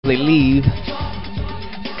abruptly leave.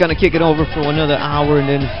 Gonna kick it over for another hour and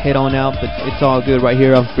then head on out, but it's all good right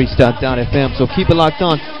here on Freestyle.fm, so keep it locked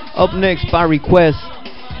on. Up next, by request,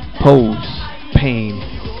 Pose, Pain,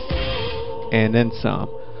 and then some.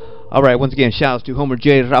 Alright, once again, shouts to Homer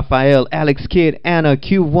J, Rafael, Alex Kidd, Anna,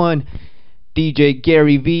 Q1, DJ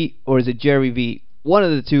Gary V, or is it Jerry V? One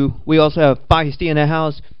of the two. We also have Feisty in the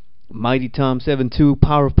house, Mighty Tom 72,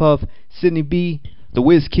 Powerpuff, Sydney B, the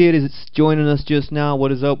Wiz Kid is joining us just now.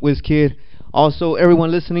 What is up, Wiz Kid? Also,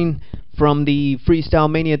 everyone listening from the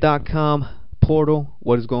freestylemania.com portal,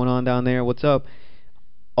 what is going on down there? What's up?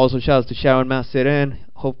 Also, shouts to Sharon Maceren.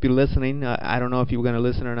 Hope you're listening. I don't know if you were going to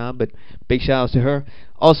listen or not, but big shouts to her.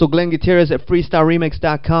 Also, Glenn Gutierrez at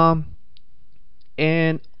freestyleremix.com.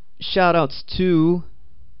 And shout-outs to,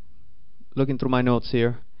 looking through my notes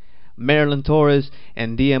here, Marilyn Torres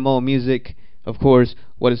and DMO Music. Of course,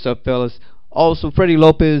 what is up, fellas? Also, Freddie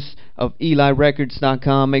Lopez of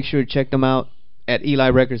EliRecords.com. Make sure to check them out at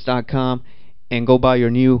EliRecords.com and go buy their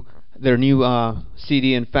new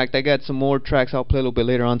CD. In fact, I got some more tracks I'll play a little bit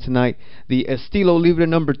later on tonight. The Estilo Libre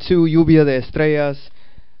number 2, Lluvia de Estrellas,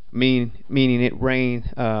 meaning it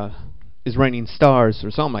is raining stars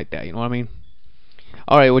or something like that. You know what I mean?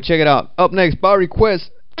 All right, well, check it out. Up next, by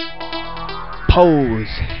request, Pose.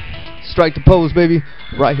 Strike the pose, baby.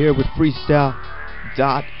 Right here with Freestyle.fm.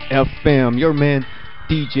 Your man,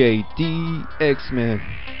 DJ DX, man.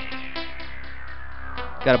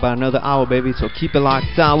 Got about another hour, baby, so keep it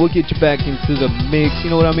locked on. We'll get you back into the mix, you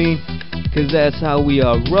know what I mean? Because that's how we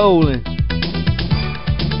are rolling.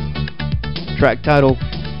 Track title,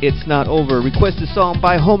 It's Not Over. Requested song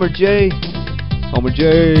by Homer J. Homer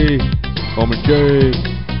J. Homer J.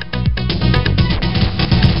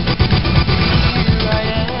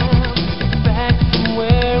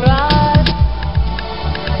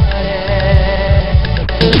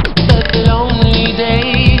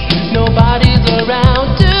 Nobody's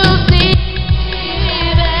around to see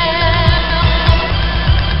them.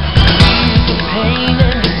 The pain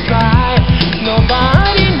and the strife,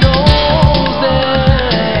 nobody knows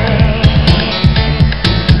them.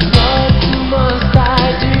 What must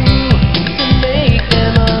I do to make them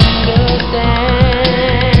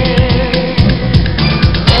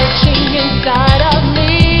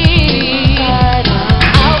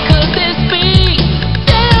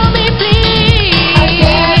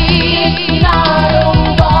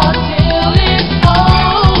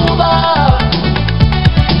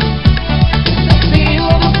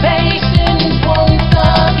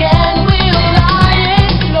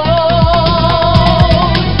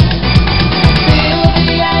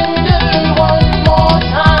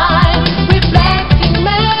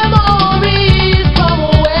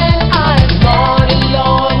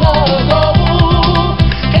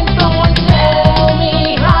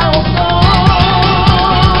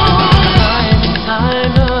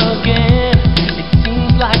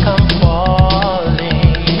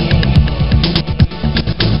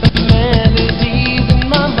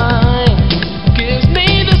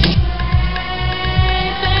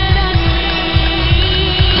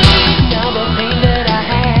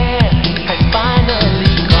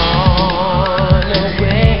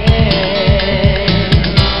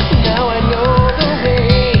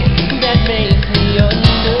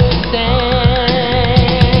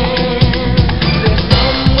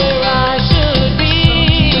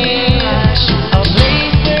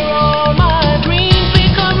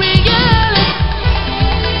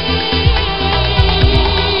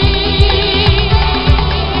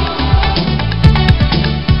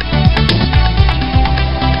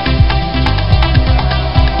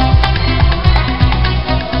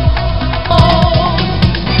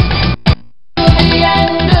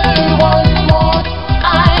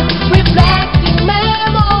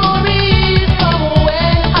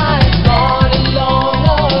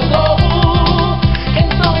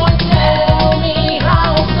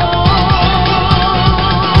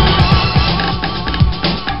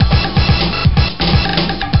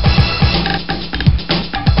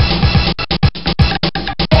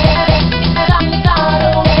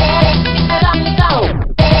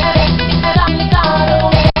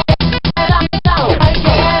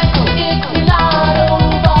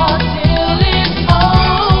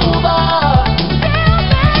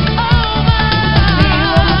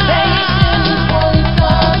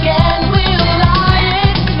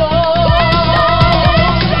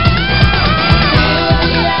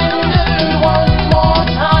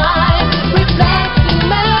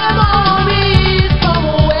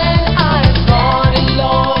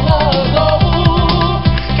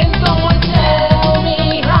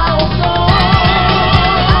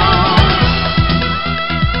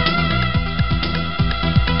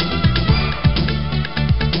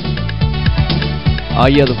Oh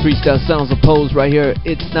yeah, the freestyle sounds of Pose right here.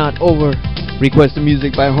 It's not over. Requested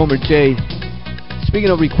music by Homer J. Speaking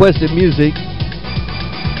of requested music,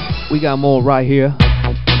 we got more right here.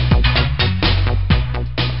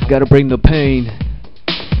 Gotta bring the pain.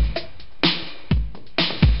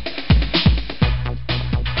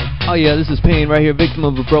 Oh yeah, this is Pain right here, Victim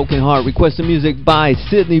of a Broken Heart. Requested music by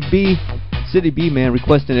Sydney B. Sydney B, man,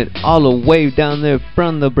 requesting it all the way down there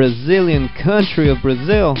from the Brazilian country of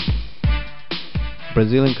Brazil.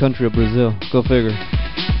 Brazilian country of Brazil. Go figure.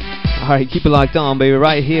 Alright, keep it locked on, baby,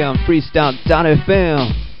 right here on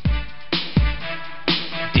Freestyle.fm.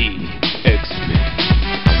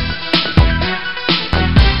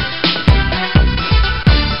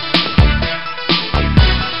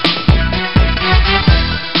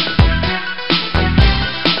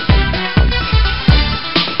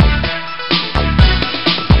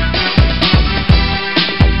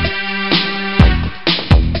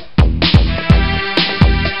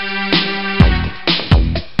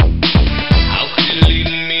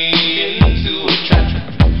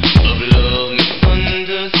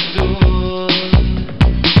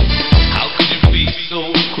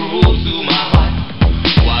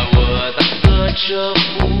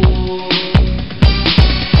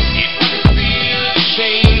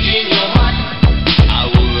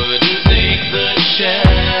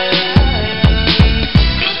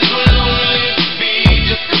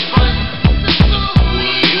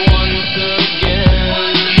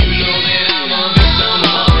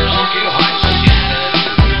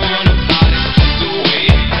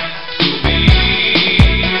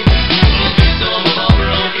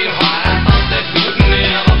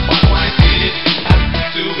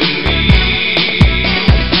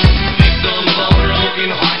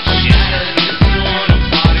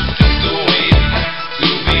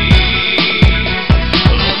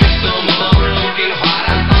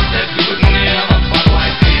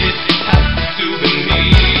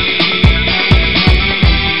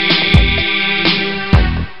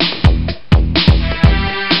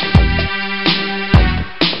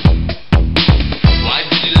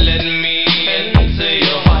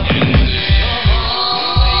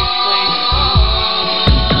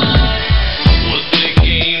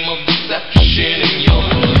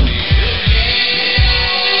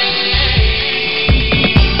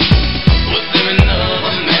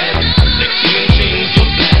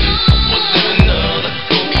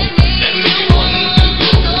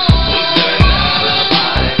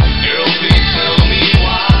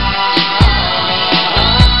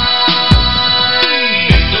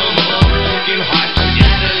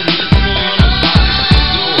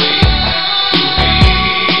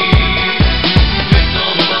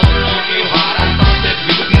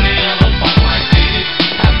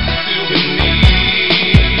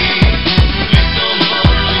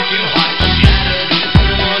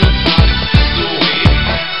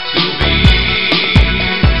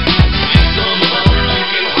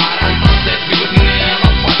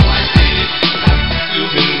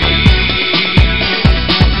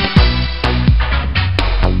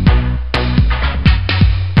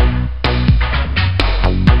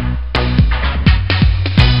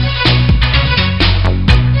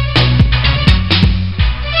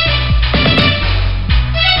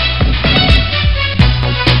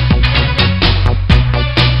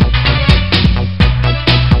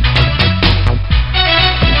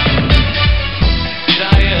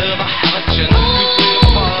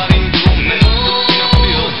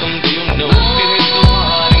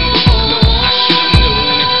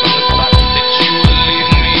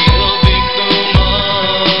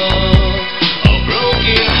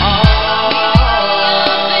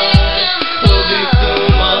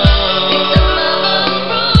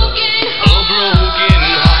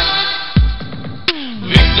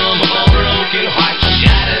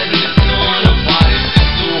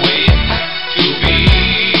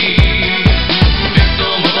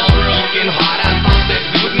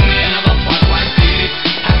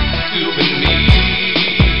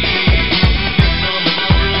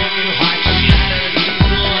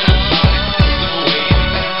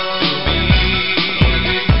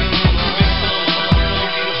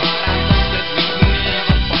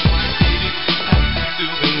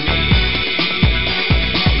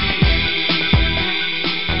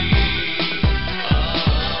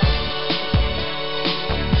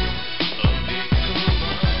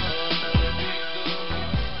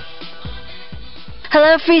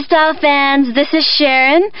 Hello, freestyle fans. This is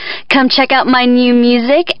Sharon. Come check out my new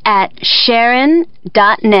music at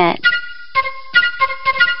sharon.net.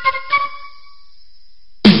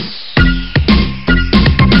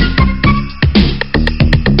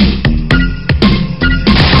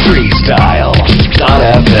 Freestyle.fm.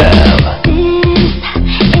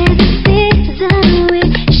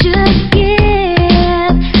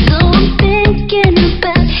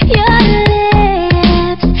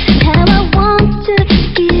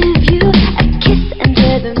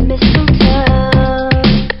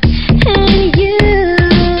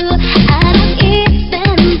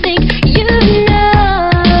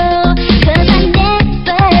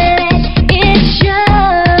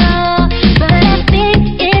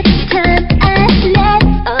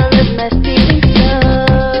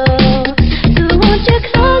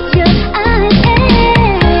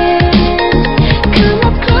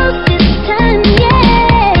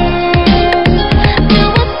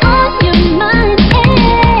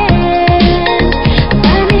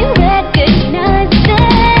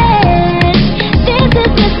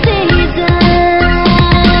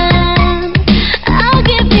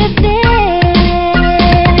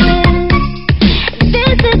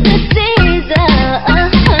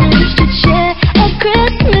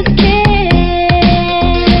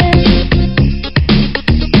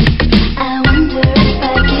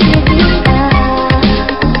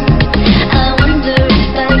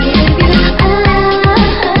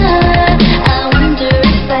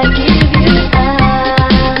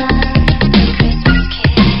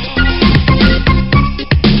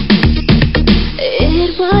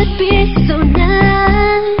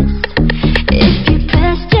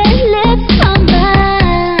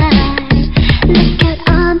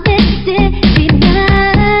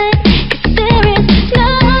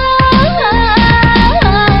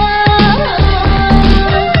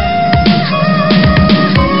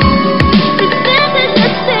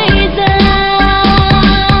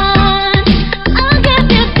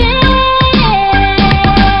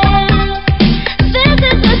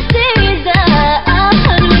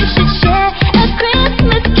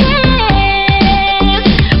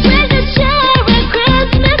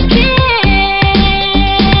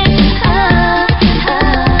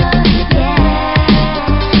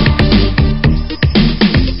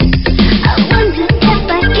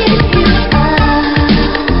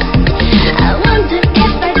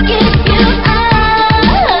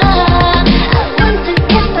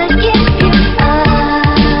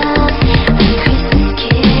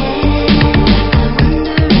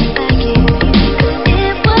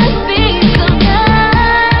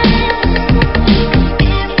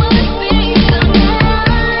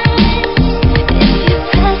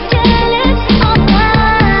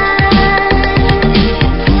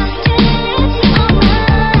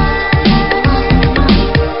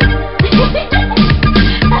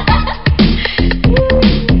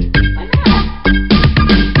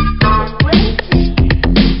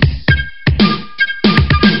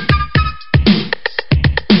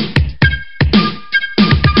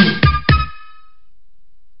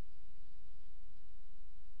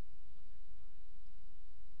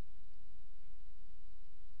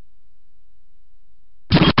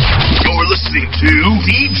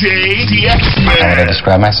 X-Men. How would I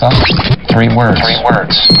describe myself? 3 words. 3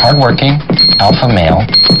 words. Hardworking, alpha male,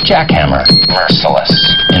 jackhammer, merciless,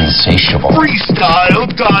 insatiable. Freestyle.fm.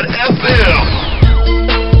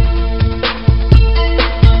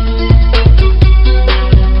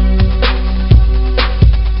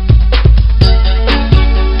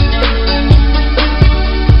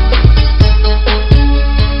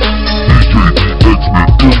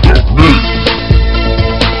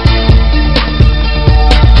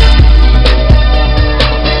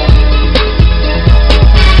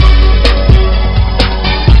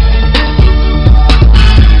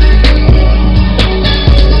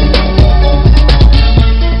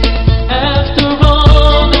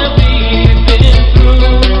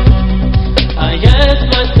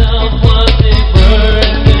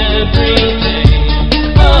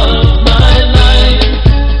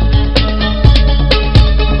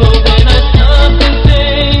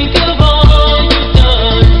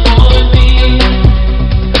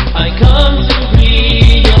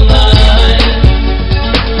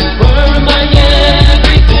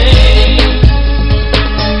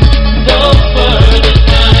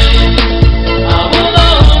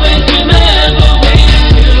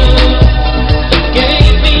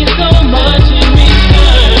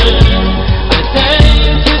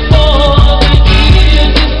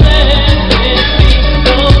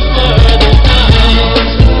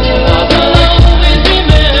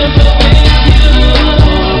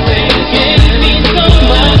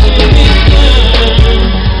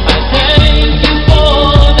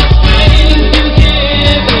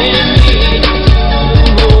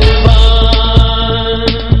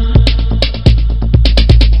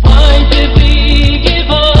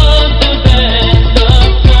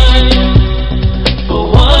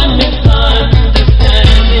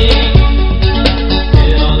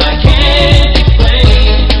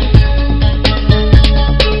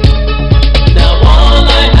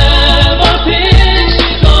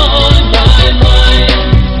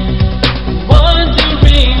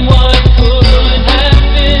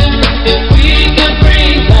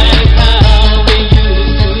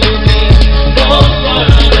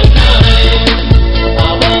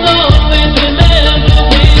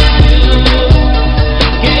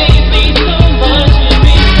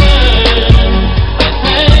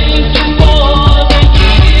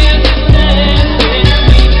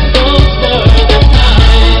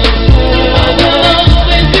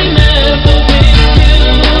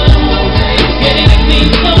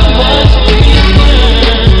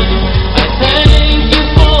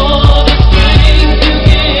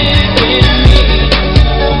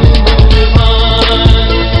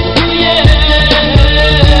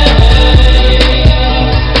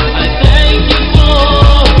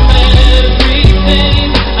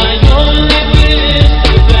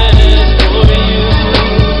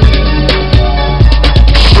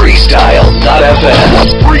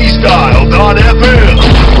 Freestyle.fm,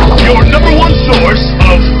 your number one source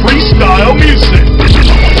of freestyle music.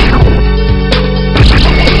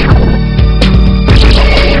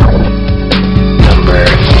 Number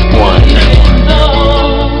 1.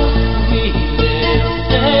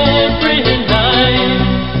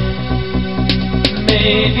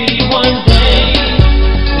 Maybe one day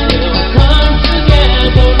we'll come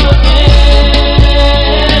together again.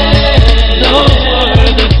 No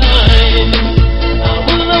further time. I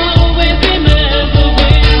will always remember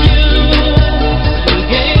when you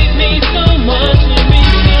gave me so much.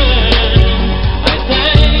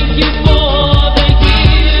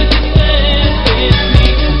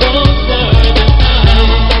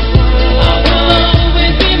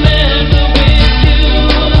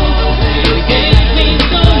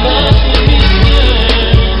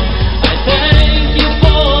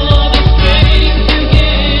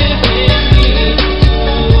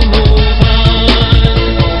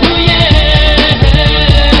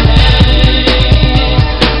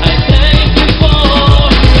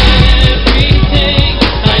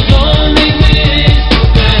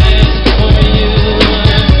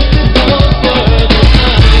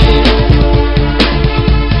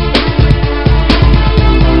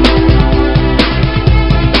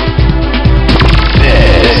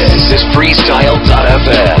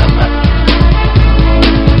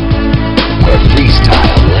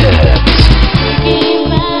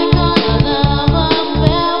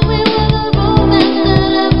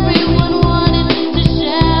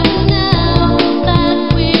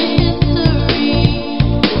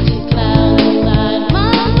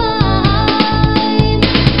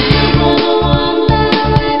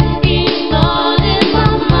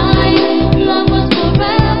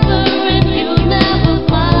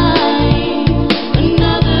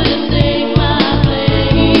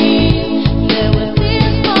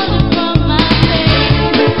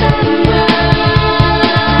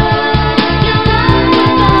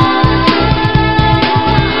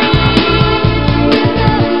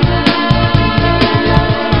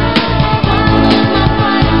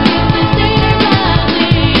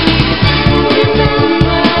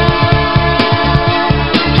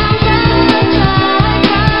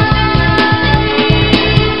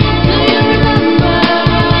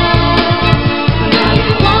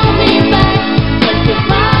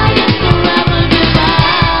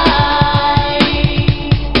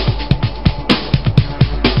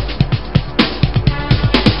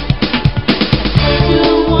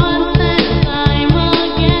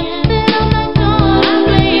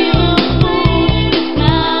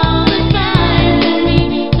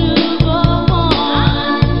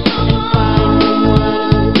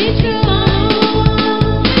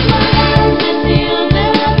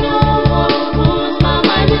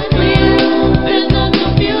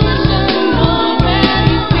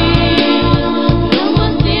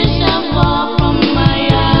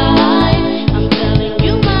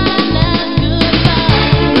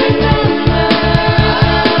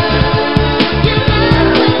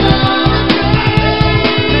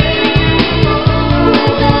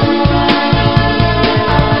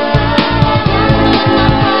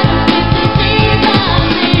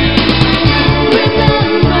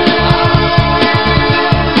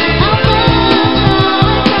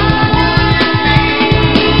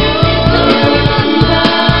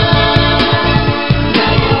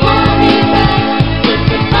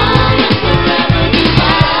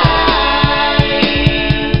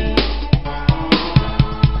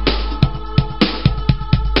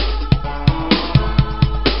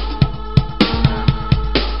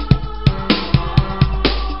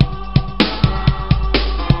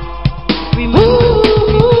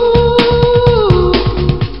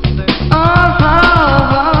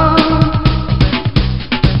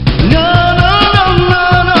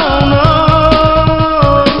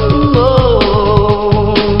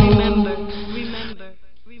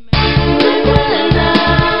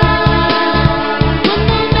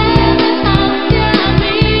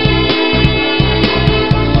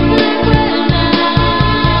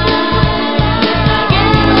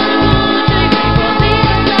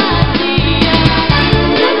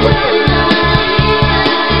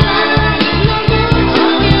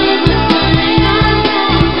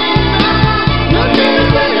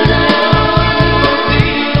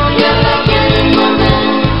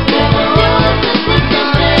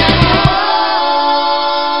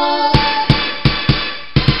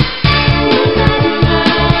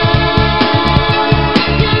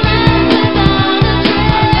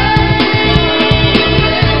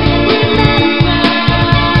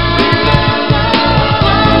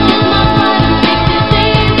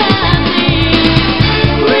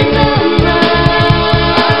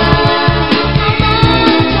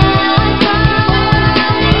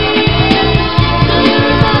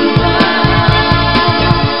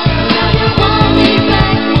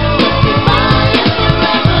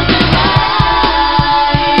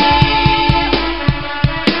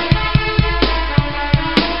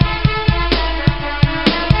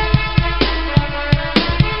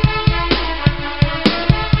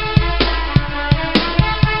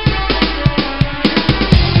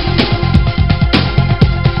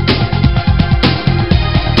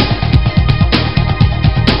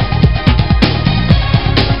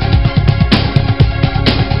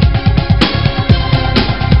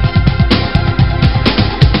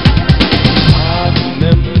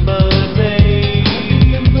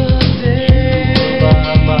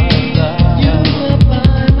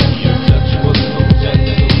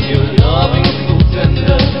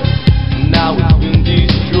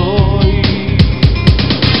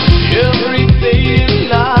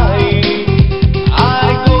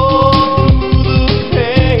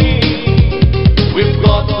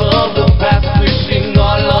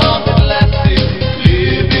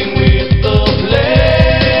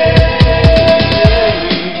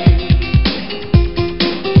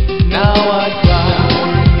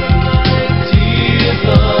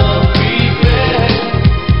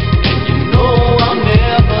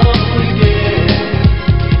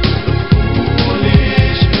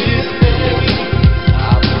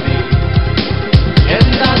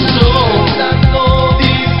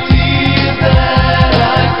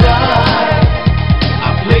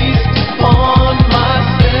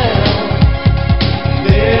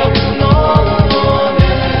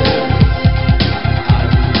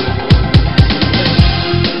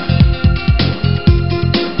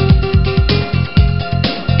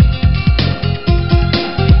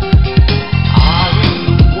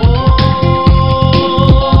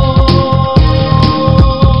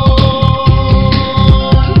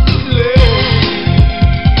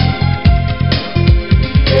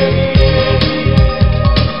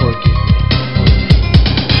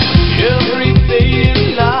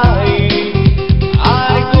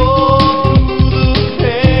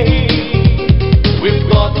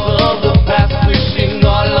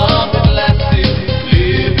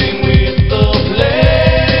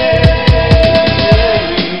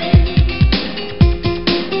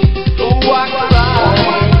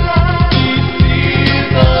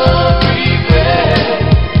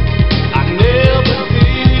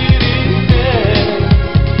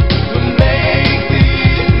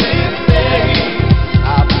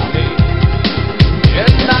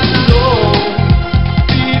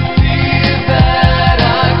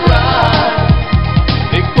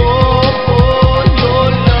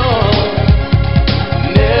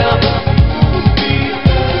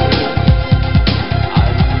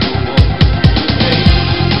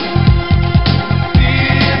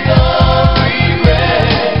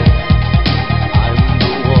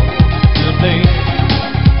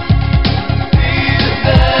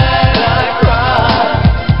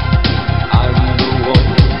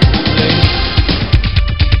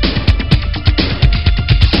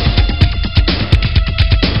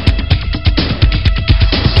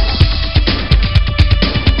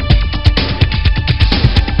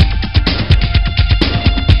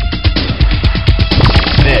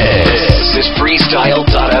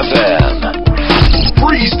 Freestyle.fm.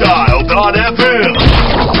 Freestyle.fm,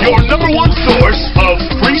 your number one source of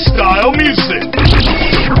freestyle music.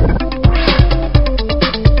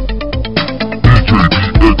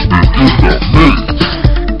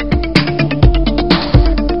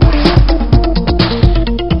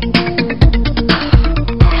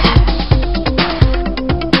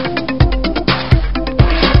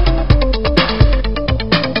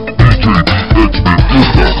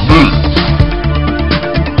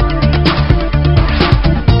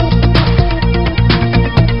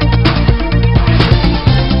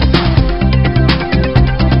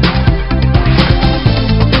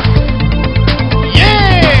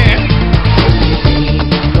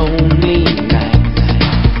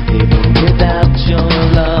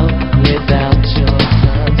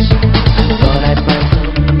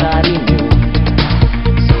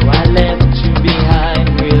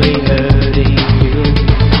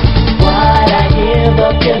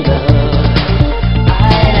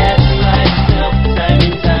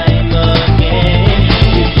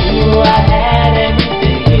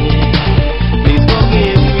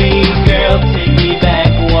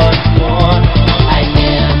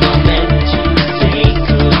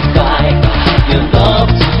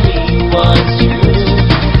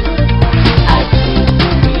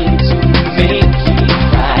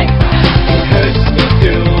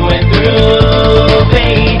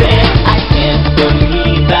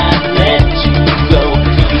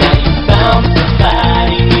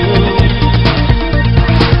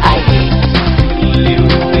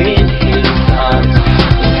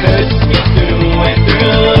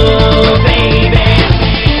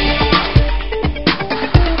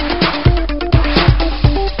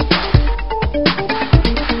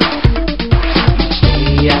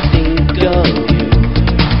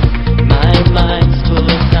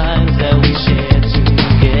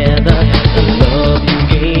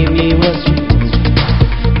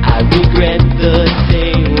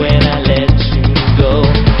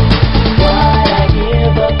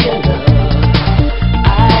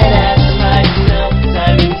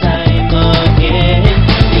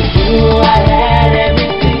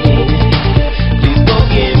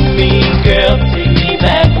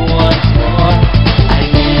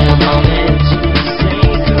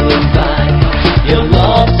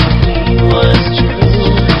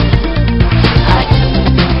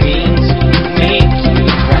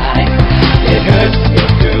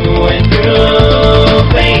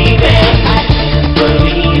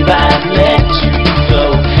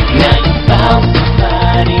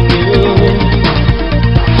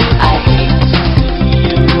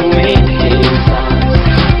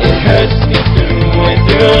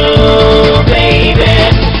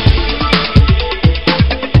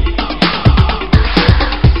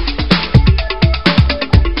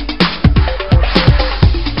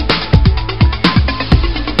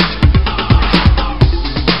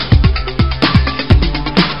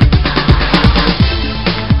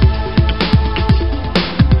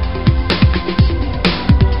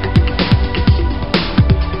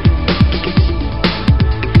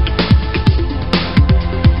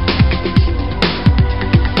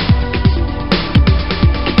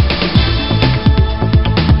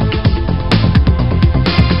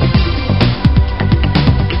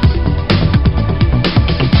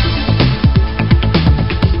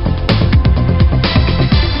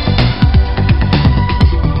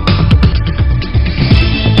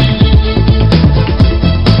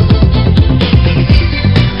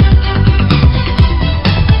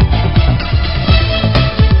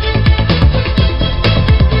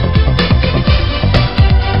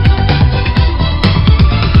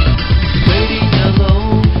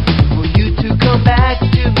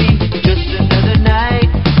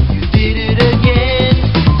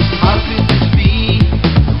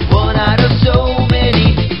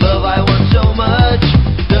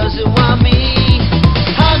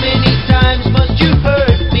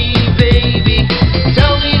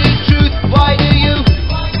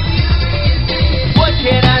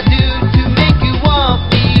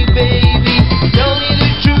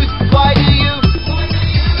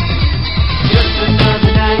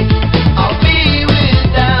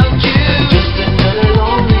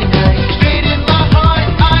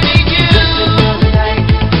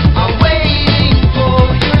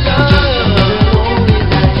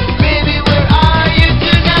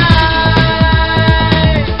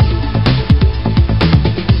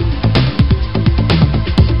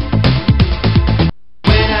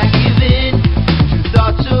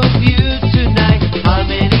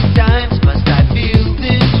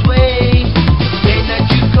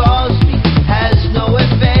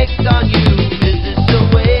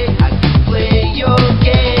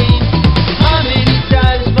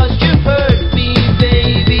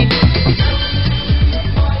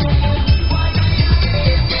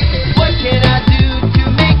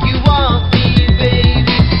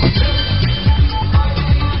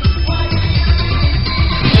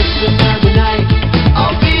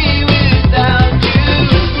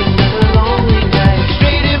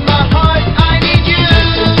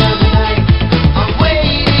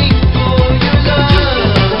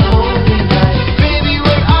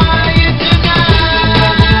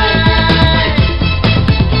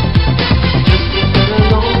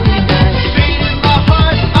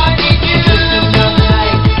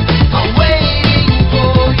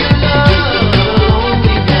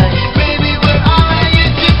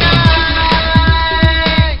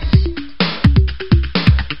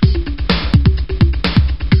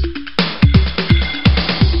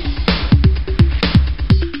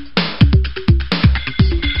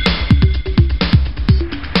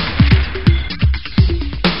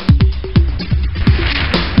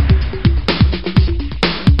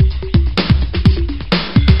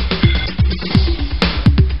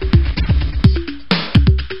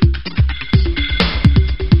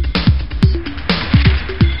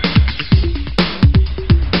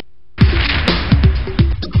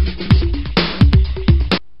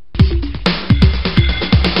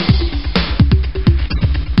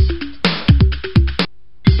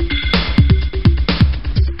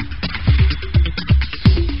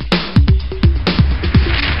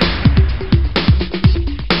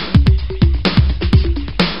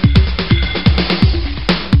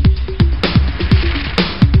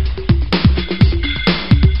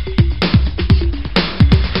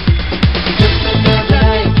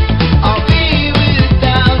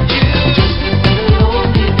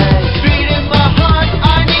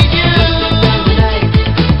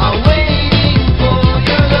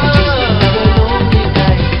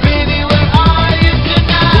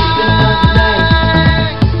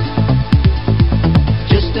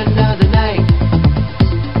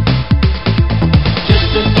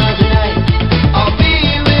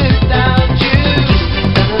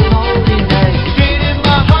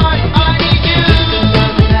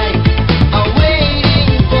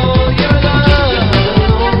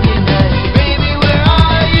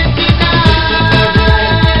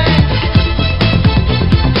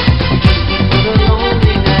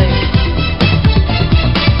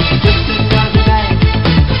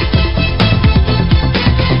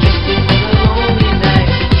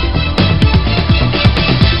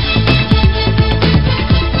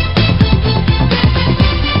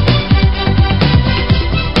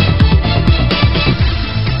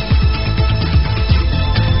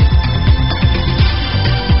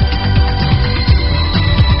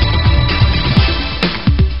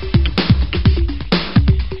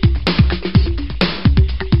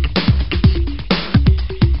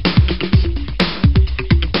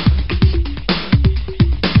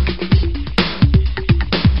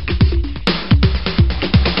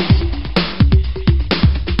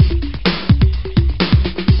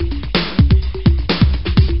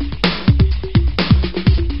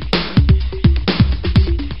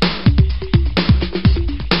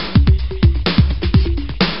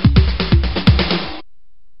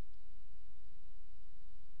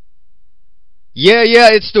 Yeah,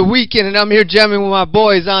 it's the weekend, and I'm here jamming with my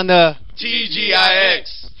boys on the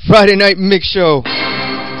TGIX Friday Night Mix Show.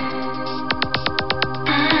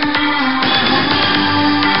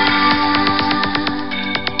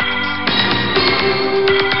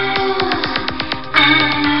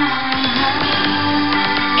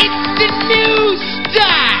 It's the new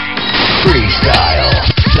style. Freestyle.fm.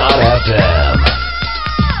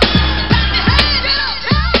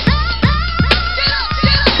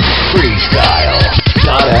 Freestyle.fm.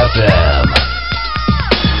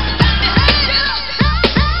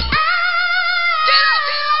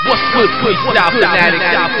 What's good, freestyle fanatics,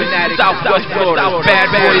 Southwest Florida, bad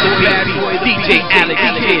boy the beat, DJ Alex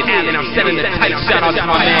Kid, and I'm sending a tight shout out to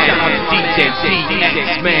my man, DJ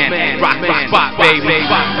DX, man, rock, baby.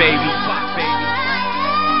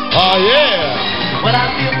 Oh yeah. When I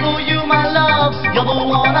feel for you, my love, you're the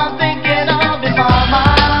one I'm thinking of in my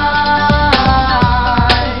mind.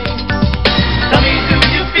 Tell me, do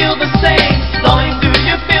you feel the same? Darling, do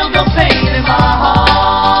you feel the pain in my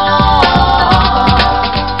heart?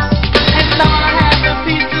 And now I have the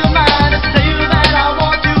peace of mind to tell you that I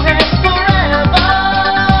want you here forever.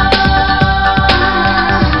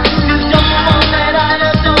 'Cause you're the one that I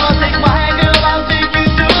adore. Take my hand, girl, I'll take you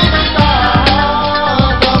to the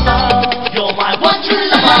stars above. You're my one true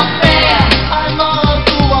love affair. I must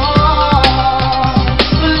go on,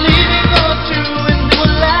 believing you're true and it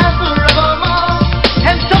will last forevermore.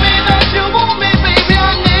 And tell me that you want me, baby, I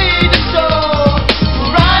need you so.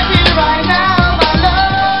 Right here, right now, my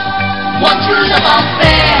love. One true love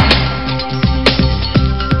affair.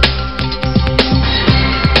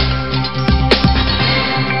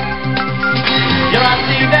 Yeah, I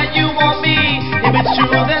see that you want me. If it's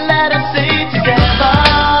true, then let us stay together.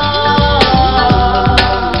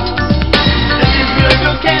 This is real,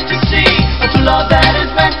 girl, can't you see? A true love that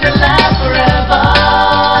is meant to last forever.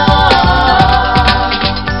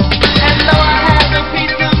 And now I have the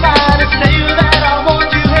peace of mind to tell you that I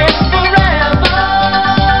want you here forever.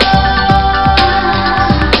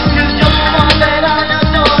 'Cause you're the one that I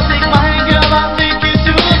adore. Take my hand, girl, I'll take you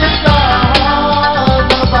to the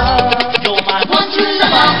stars above. You're my one true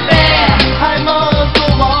love affair. I must go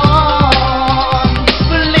on,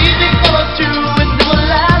 believing you're true and it will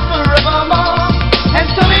last forevermore. And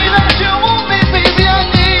tell me that you want me, baby, I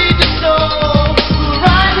need you so.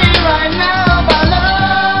 Right here, right now, my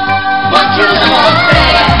love. One true love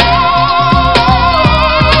affair.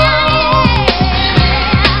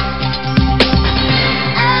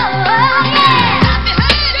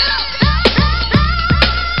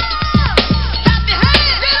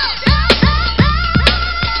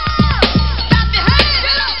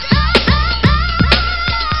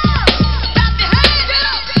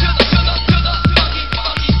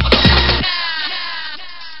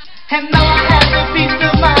 And now I have the peace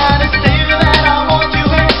of mind to say that I want you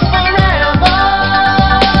here forever.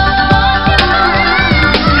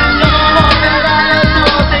 'Cause you're the one that I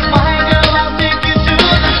adore. Take my hand, girl, I'll take you to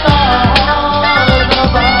the stars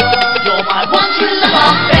above. You're my one true love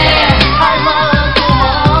affair. I must go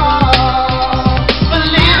on,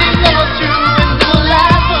 believing you're true and it will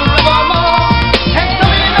last forevermore. And tell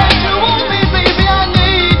me that you want me, baby, I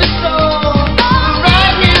need you so.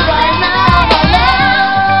 Right here, right now, my love.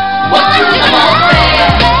 One true love affair.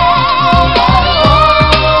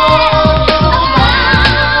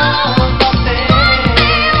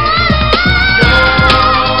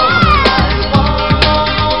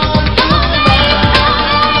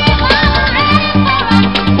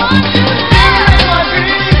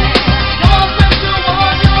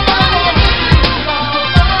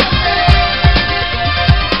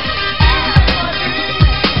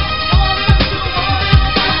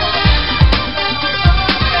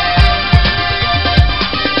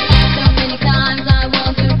 So many times I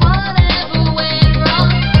wondered whatever went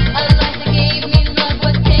wrong. A life that gave me love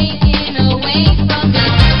was taken away from me.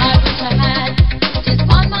 I wish I had just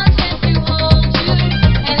one more chance to hold you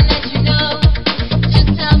and let you know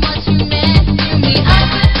just how much you meant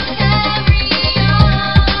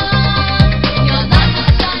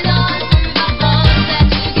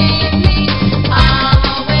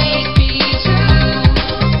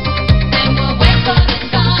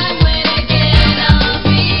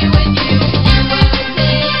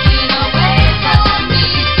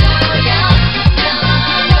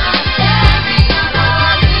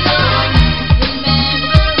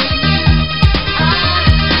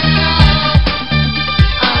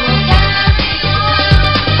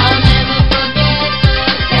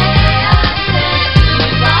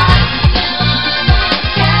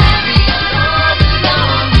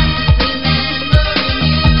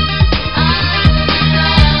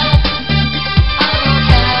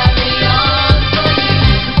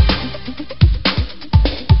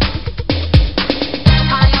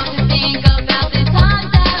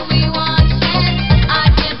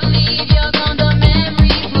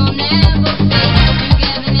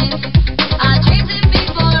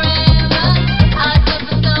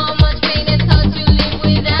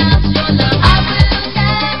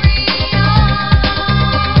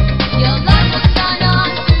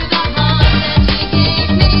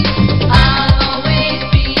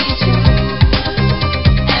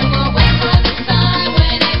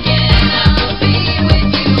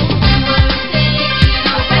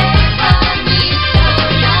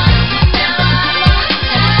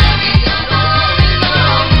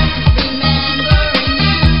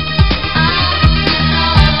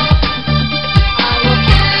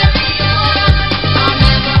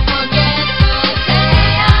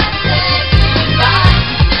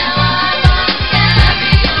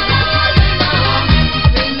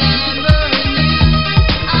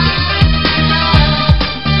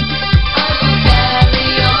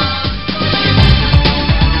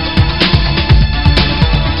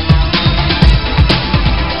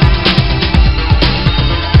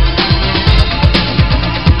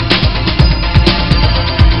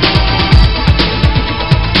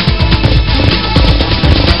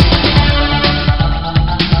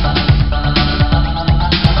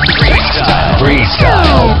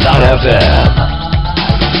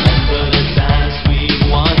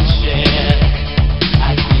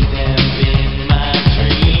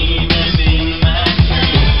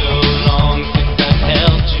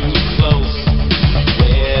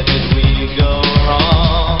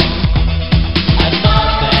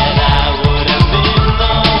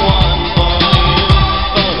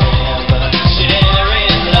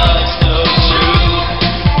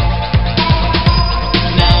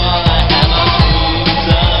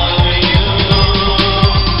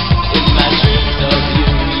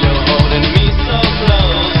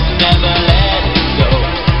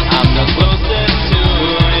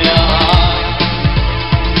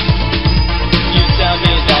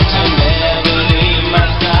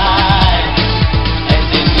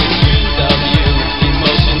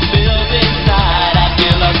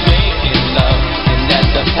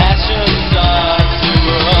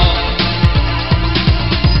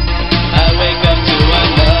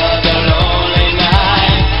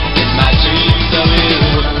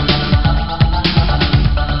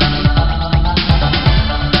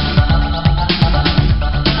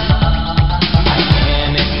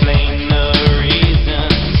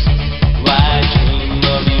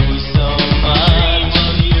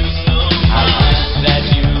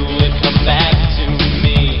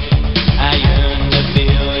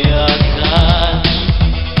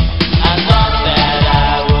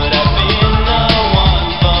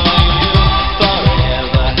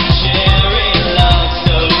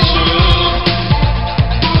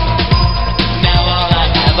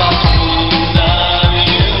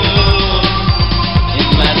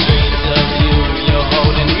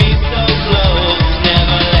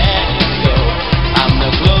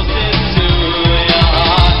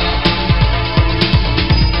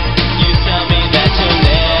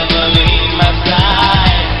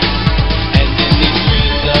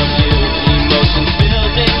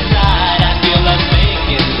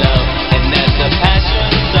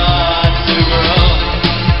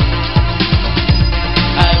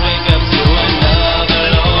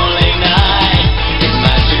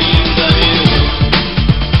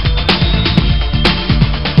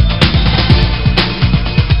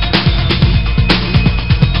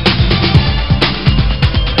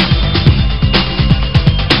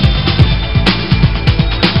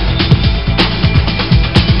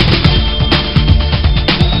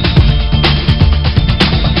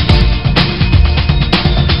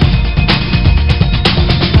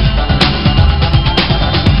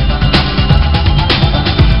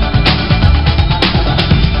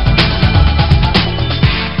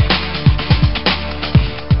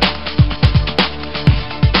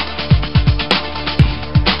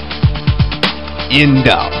in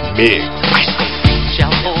the mix. Reach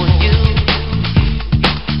out for you,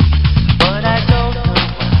 but I don't know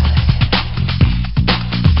why.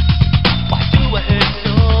 Why do I hurt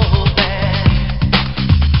so bad?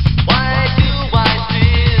 Why do I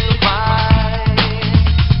still cry?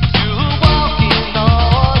 To walking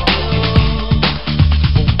on you,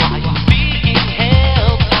 why you being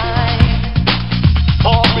held tight,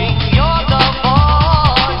 pouring your love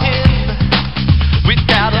on him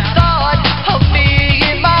without a thought of me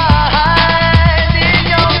in mind.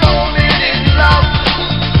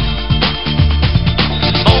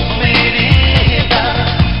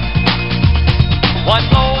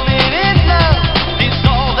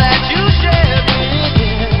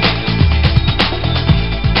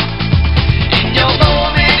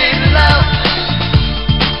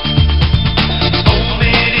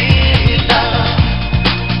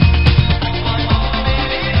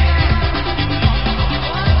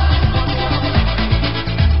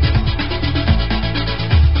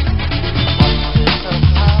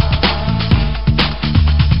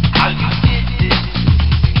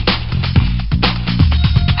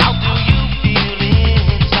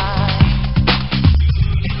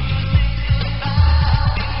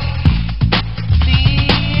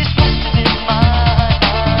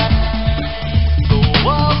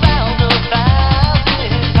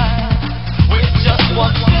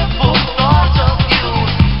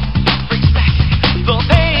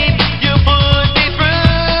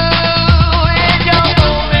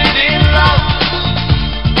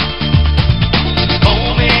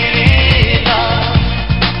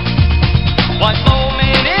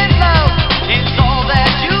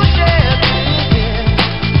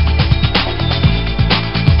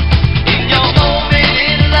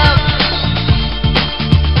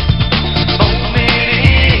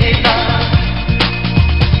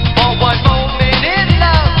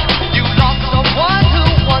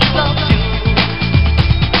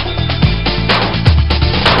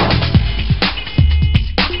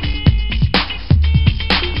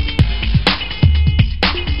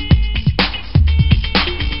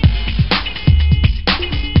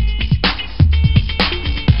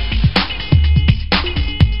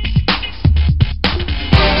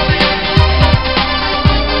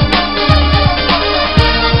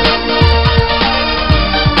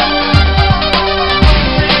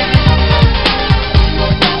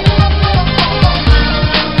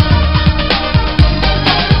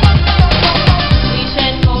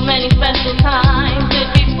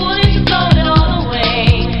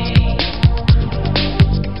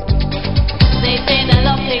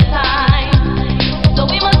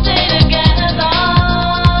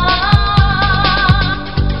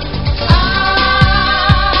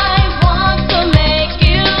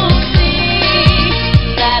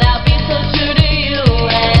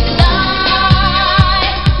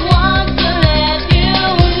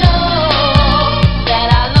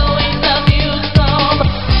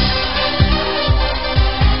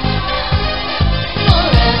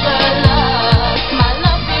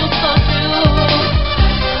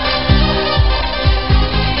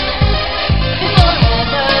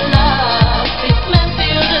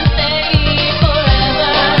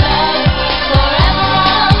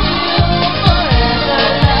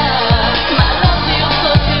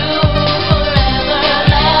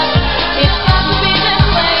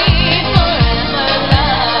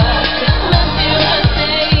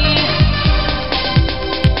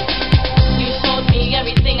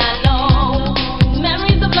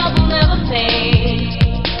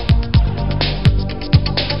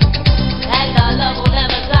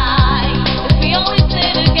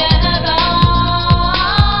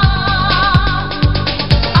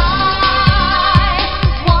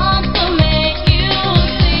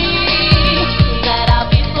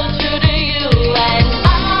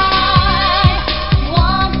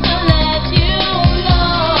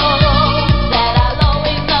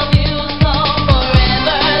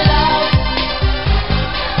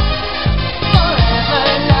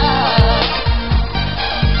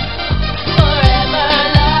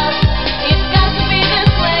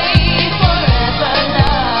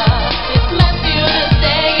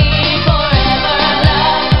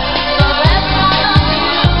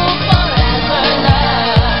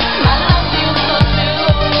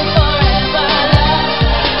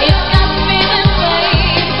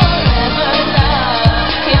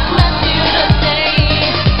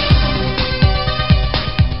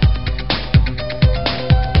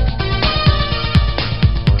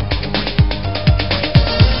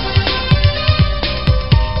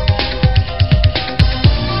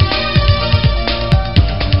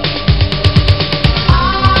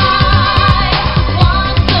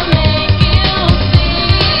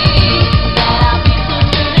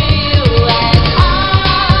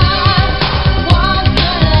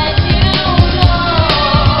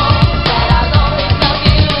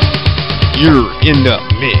 You're in the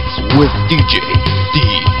mix with DJ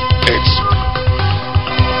DX.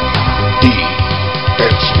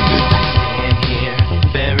 Stand here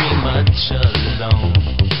very much alone,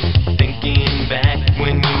 thinking back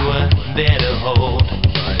when you were there to hold.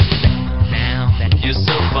 But now that you're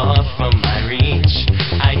so far from my reach,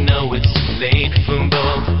 I know it's too late for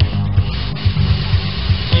both.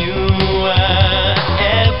 You were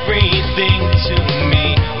everything to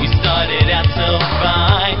me. We started out so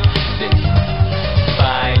fine, then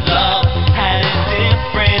by love had a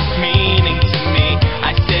different meaning to me.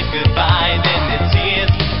 I said goodbye, then the tears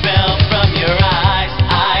fell from your eyes.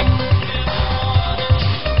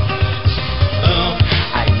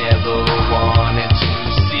 I never wanted to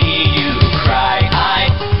see you cry.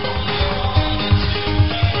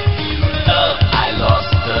 Love, I lost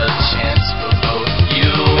the chance for both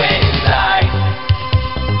you and I.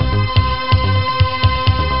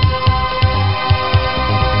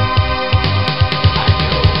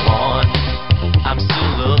 Go on, I'm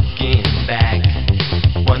still looking back,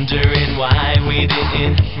 wondering why we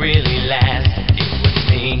didn't really last. It was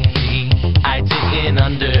me, I didn't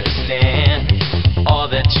understand. All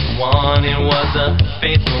that you wanted was a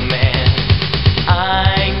faithful man.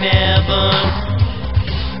 I never.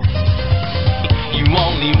 You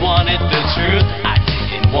only wanted the truth. I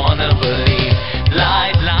didn't wanna believe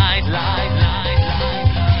lies.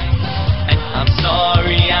 And I'm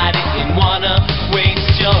sorry, I didn't wanna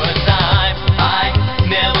waste your time. I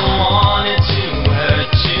never wanted to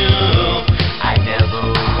hurt you. I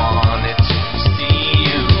never wanted to see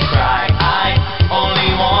you cry. I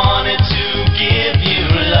only wanted to give you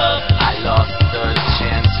love. I lost the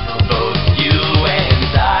chance for both you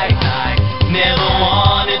and I. Never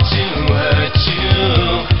wanted to hurt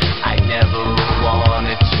you. I never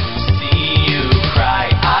wanted to see you cry.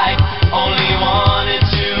 I only wanted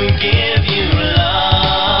to give you love.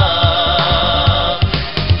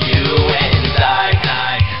 You and I.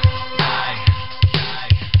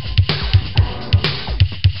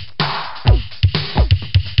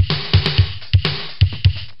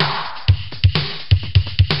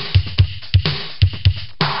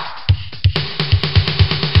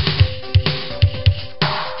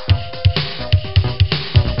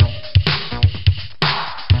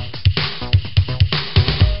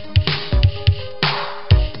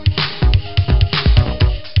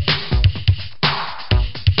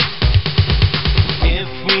 If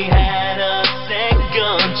we had a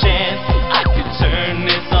second chance, I could turn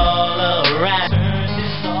this all around.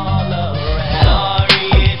 Sorry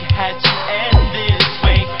it had to end this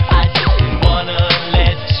way. I didn't wanna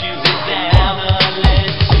let you down.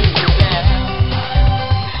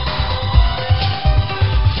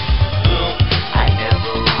 I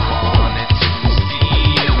never wanted to see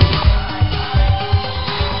you.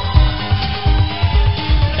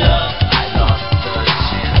 Love, I lost the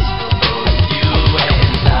chance for both you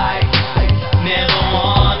and I. Never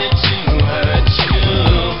wanted to hurt you.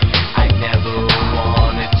 I never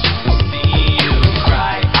wanted to see you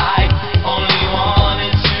cry. I only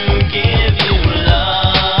wanted to give you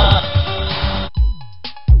love.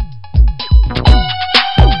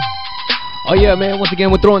 Oh yeah, man, once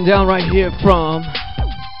again, we're throwing down right here from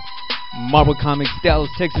Marvel Comics, Dallas,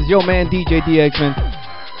 Texas. Yo, man, DJ DX, man.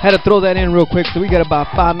 Had to throw that in real quick, so we got about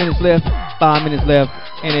 5 minutes left,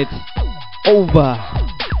 and it's over.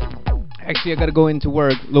 Actually, I gotta go into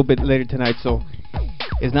work a little bit later tonight, so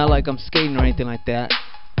it's not like I'm skating or anything like that.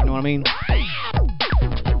 You know what I mean?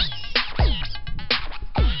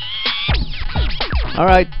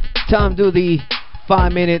 Alright, time to do the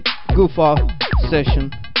 5-minute goof-off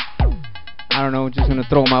session. I don't know, just gonna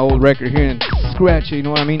throw my old record here and scratch it, you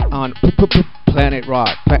know what I mean? On Planet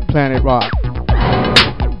Rock. Planet Rock.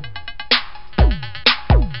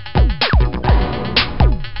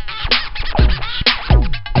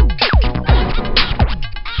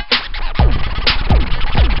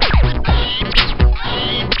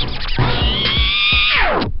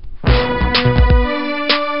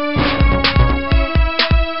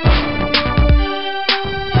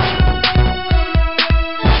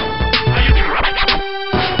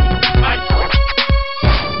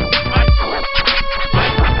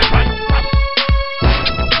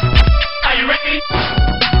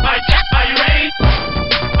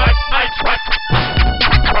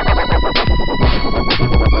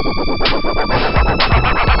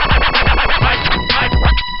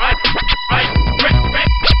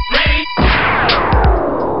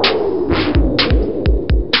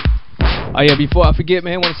 Oh yeah, before I forget,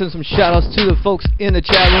 man, I want to send some shout outs to the folks in the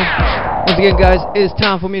chat room. Once again, guys, it's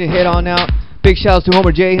time for me to head on out. Big shout outs to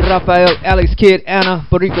Homer J, Rafael, Alex Kidd, Anna,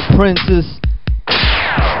 Barika Princess.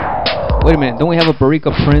 Wait a minute, don't we have a Barika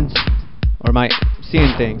Prince? or am I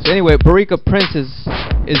seeing things? Anyway, Barika Princess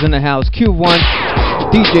is in the house. Q1,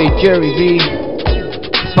 DJ Jerry V,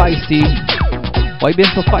 Feisty. Why you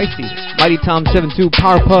being so feisty? Mighty Tom 72,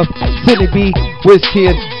 Powerpuff, Sydney B,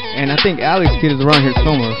 WizKid, and I think Alex Kid is around here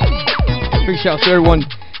somewhere. Big shouts to everyone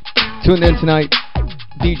tuned in tonight.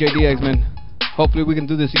 DJ DX, man. Hopefully we can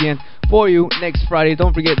do this again for you next Friday.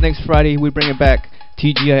 Don't forget, next Friday we bring it back.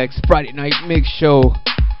 TGX Friday Night Mix Show.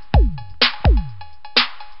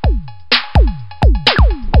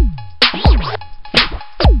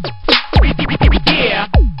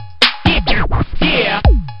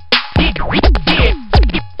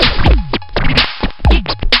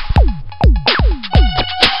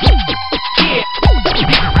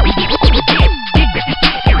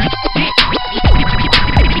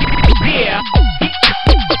 Yeah.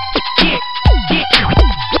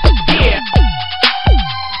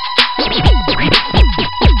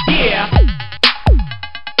 Yeah.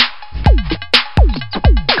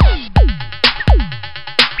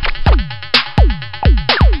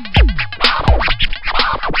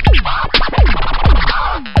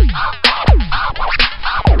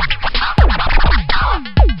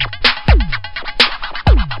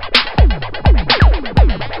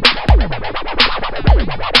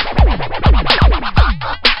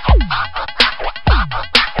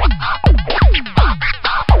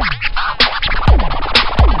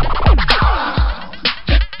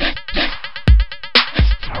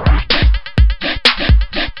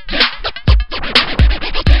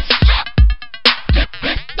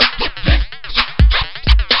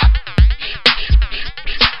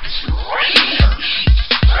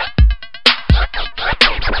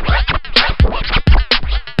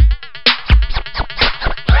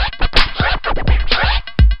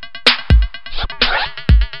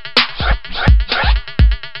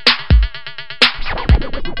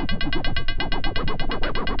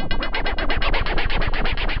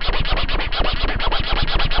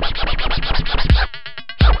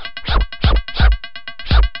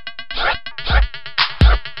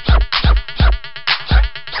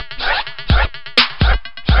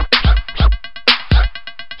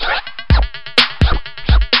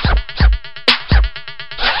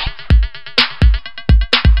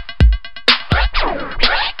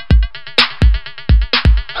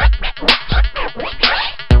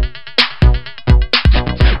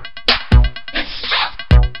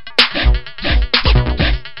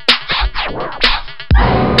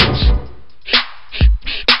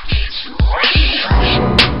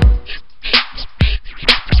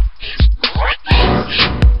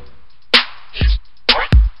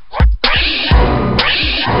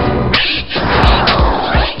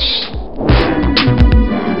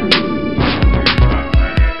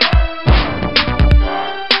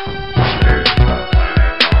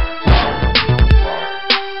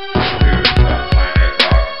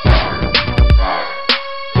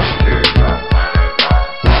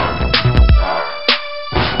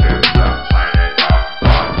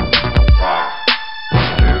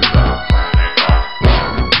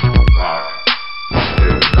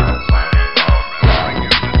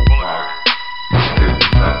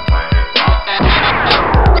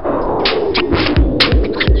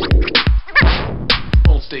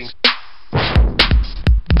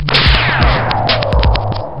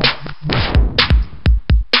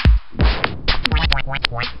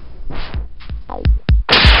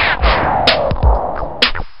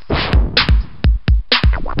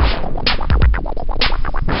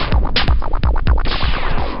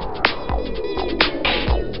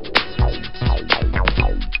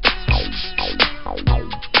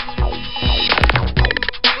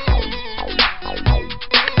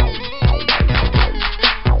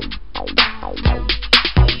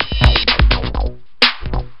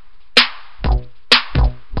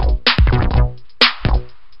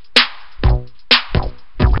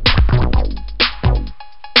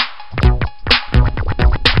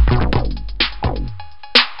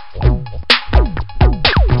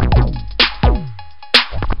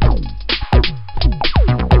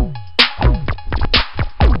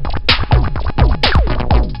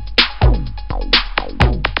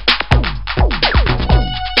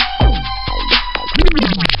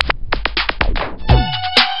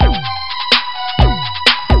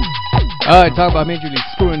 Alright, talk about Major League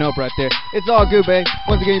screwing up right there. It's all good, babe.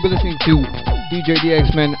 Once again, you've been listening to DJ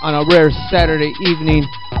DX-Men on a rare Saturday evening.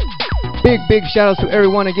 Big shout outs to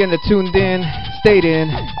everyone again that tuned in, stayed in,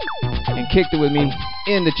 and kicked it with me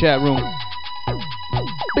in the chat room.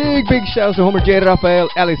 Big shout outs to Homer J. Rafael,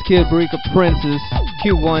 Alex Kidd, Barika Princess,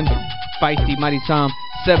 Q1, Feisty, Mighty Tom,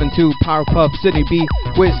 7-2, Powerpuff, Sydney B,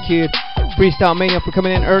 WizKid, Freestyle Mania for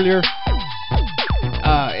coming in earlier.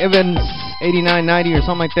 89.90 or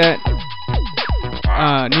something like that.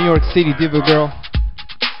 New York City Diva Girl.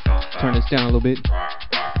 Turn this down a little bit.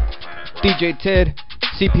 DJ Ted,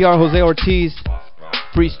 CPR Jose Ortiz,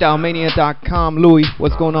 FreestyleMania.com. Louis,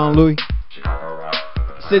 what's going on, Louis?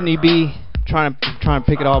 Sydney B, trying to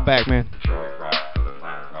pick it all back, man.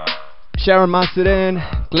 Sharon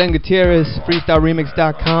Macedan, Glenn Gutierrez,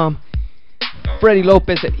 FreestyleRemix.com. Freddie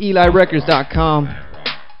Lopez at EliRecords.com.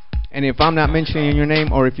 And if I'm not mentioning your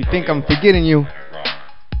name, or if you think I'm forgetting you,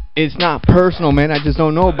 it's not personal, man. I just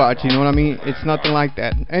don't know about you, you know what I mean? It's nothing like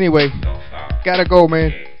that. Anyway, gotta go,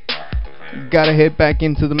 man. Gotta head back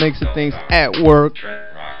into the mix of things at work.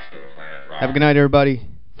 Have a good night, everybody.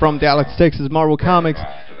 From Dallas, Texas, Marvel Comics,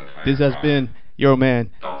 this has been your man,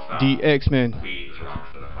 DX-Man.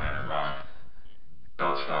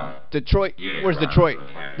 Detroit, where's Detroit?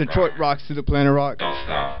 Detroit rocks to the planet rock. Don't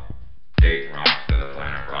stop. Dayton rocks to the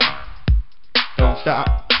planet rock. Don't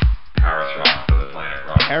stop. Paris rocks to the planet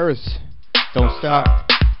rock. Paris. Don't stop.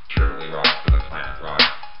 Shirley rocks to the planet rock.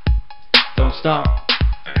 Don't stop.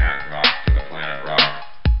 Manhattan rocks to the planet rock.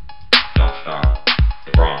 Don't stop.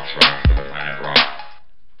 The Bronx rocks to the planet rock.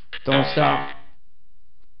 Don't stop.